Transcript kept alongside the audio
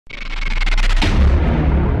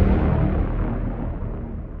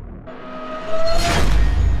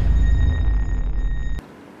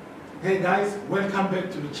Hey guys, welcome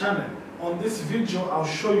back to the channel. On this video, I'll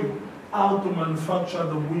show you how to manufacture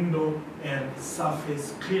the window and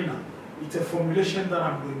surface cleaner. It's a formulation that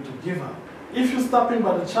I'm going to give out. If you're stopping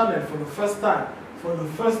by the channel for the first time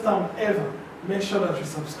ever, make sure that you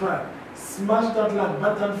subscribe. Smash that like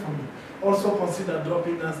button for me. Also consider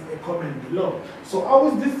dropping us a comment below. So how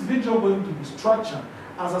is this video going to be structured?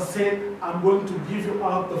 As I said, I'm going to give you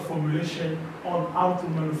out the formulation on how to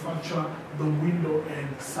manufacture the window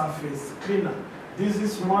and surface cleaner. This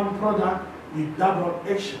is one product with double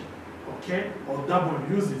action, okay, or double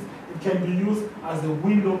uses. It can be used as a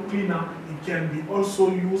window cleaner. It can be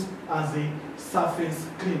also used as a surface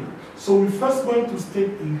cleaner. So we're first going to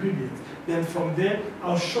state ingredients. Then from there,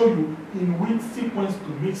 I'll show you in which sequence to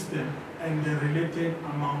mix them and the related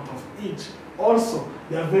amount of each. Also,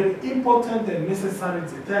 they are very important and necessary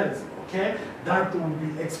details, okay, that will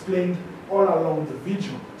be explained all along the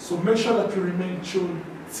video. So make sure that you remain tuned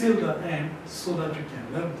till the end so that you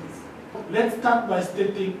can learn this. Let's start by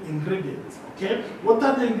stating ingredients, okay? What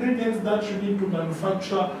are the ingredients that you need to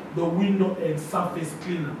manufacture the window and surface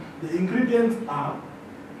cleaner? The ingredients are,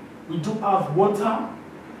 we do have water,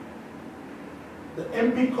 the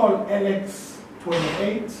MP called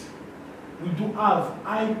LX28, we do have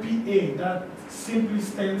IPA, that simply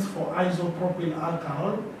stands for isopropyl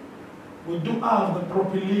alcohol. We do have the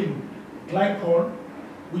propylene glycol.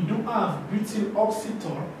 We do have butyl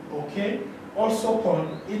oxytol, okay, also called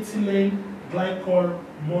ethylene glycol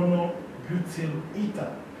monobutyl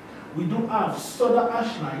ether. We do have soda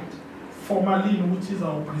ash light, formalin, which is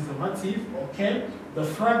our preservative, okay. The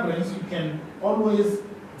fragrance, you can always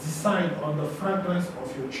decide on the fragrance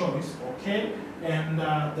of your choice, okay. And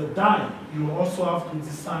the dye, you also have to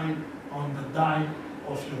decide on the dye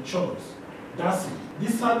of your choice. That's it.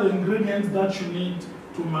 These are the ingredients that you need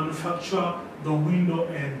to manufacture the window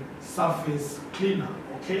and surface cleaner,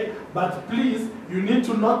 okay? But please, you need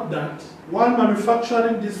to note that while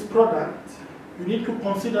manufacturing this product, you need to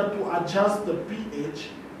consider to adjust the pH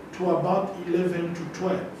to about 11 to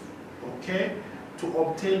 12, okay? To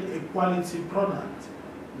obtain a quality product.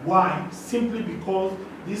 Why? Simply because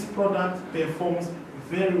this product performs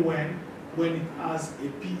very well when it has a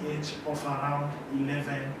pH of around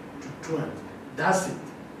 11 to 12. That's it.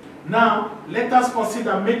 Now, let us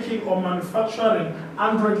consider making or manufacturing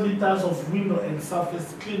 100 liters of window and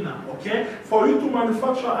surface cleaner, okay? For you to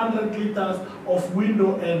manufacture 100 liters of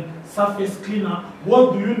window and surface cleaner,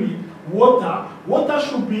 what do you need? Water. Water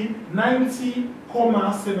should be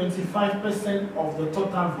 90.75% of the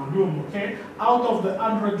total volume, okay? Out of the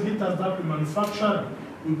 100 liters that we manufacture,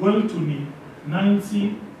 we're going to need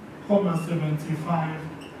 90.75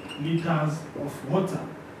 liters of water.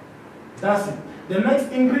 That's it. The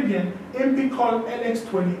next ingredient, MP called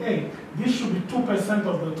LX28. This should be 2%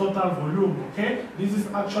 of the total volume, okay? This is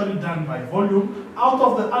actually done by volume. Out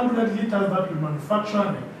of the 100 liters that we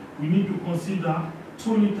manufacture, we need to consider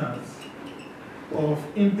 2 liters of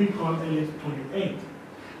MP called LX28.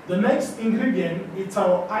 The next ingredient is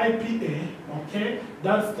our IPA, okay?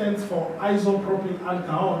 That stands for isopropyl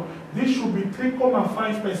alcohol. This should be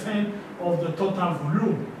 3.5% of the total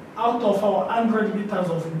volume. Out of our 100 liters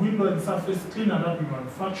of window and surface cleaner that we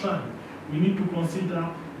manufacture, we need to consider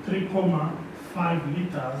 3.5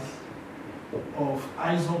 liters of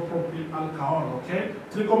isopropyl alcohol, okay?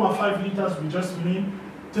 3.5 liters, we just mean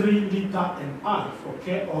 3 liters and half,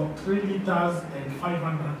 okay? Or 3 liters and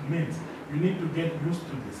 500 mils. You need to get used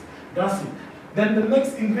to this. That's it. Then the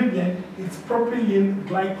next ingredient is propylene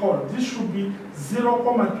glycol. This should be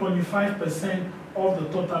 0.25% of the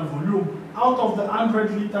total volume. Out of the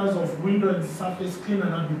 100 liters of window and surface cleaner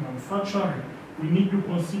that we manufacture, we need to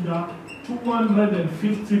consider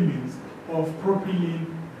 250 mils of propylene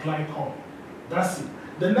glycol. That's it.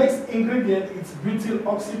 The next ingredient is butyl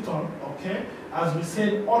oxytol, okay? As we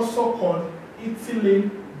said, also called ethylene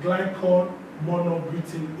glycol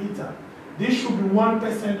monobutyl ether. This should be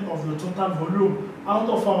 1% of the total volume. Out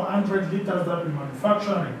of our 100 liters that we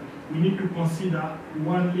manufacture, we need to consider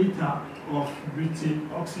 1 liter of butyl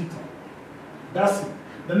oxytol. That's it.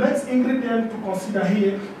 The next ingredient to consider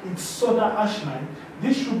here is soda ash lime.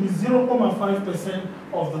 This should be 0.5%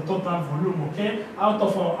 of the total volume, okay? Out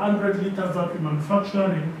of our 100 liters that we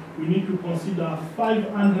manufacture, we need to consider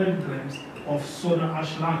 500 grams of soda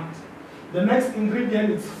ash lime. The next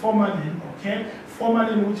ingredient is formalin, okay?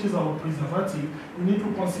 Formalin, which is our preservative, we need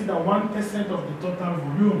to consider 1% of the total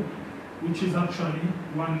volume, which is actually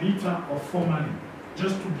 1 liter of formalin,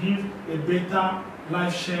 just to give a better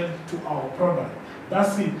life share to our product.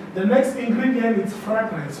 That's it. The next ingredient is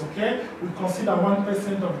fragrance, okay? We consider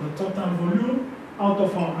 1% of the total volume. out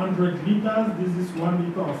of our 100 liters. This is 1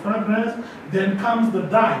 liter of fragrance. Then comes the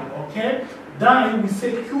dye, okay? Dye, we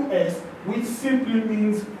say QS, which simply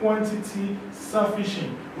means quantity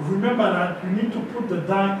sufficient. Remember that you need to put the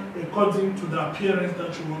dye according to the appearance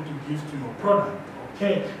that you want to give to your product,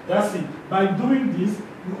 okay? That's it. By doing this,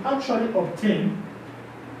 you actually obtain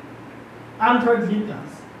 100 liters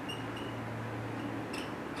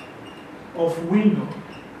of window,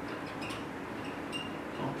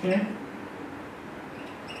 okay,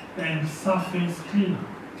 and surface cleaner.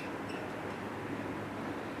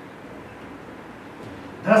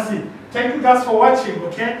 That's it. Thank you guys for watching,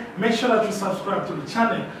 okay? Make sure that you subscribe to the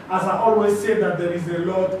channel. As I always say that there is a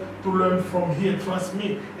lot to learn from here, trust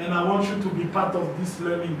me. And I want you to be part of this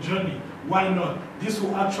learning journey. Why not? This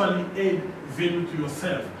will actually add value to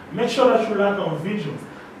yourself. Make sure that you like our videos.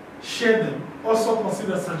 Share them. Also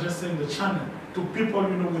consider suggesting the channel to people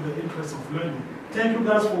you know with the interest of learning. Thank you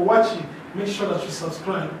guys for watching. Make sure that you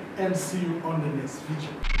subscribe and see you on the next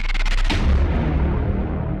video.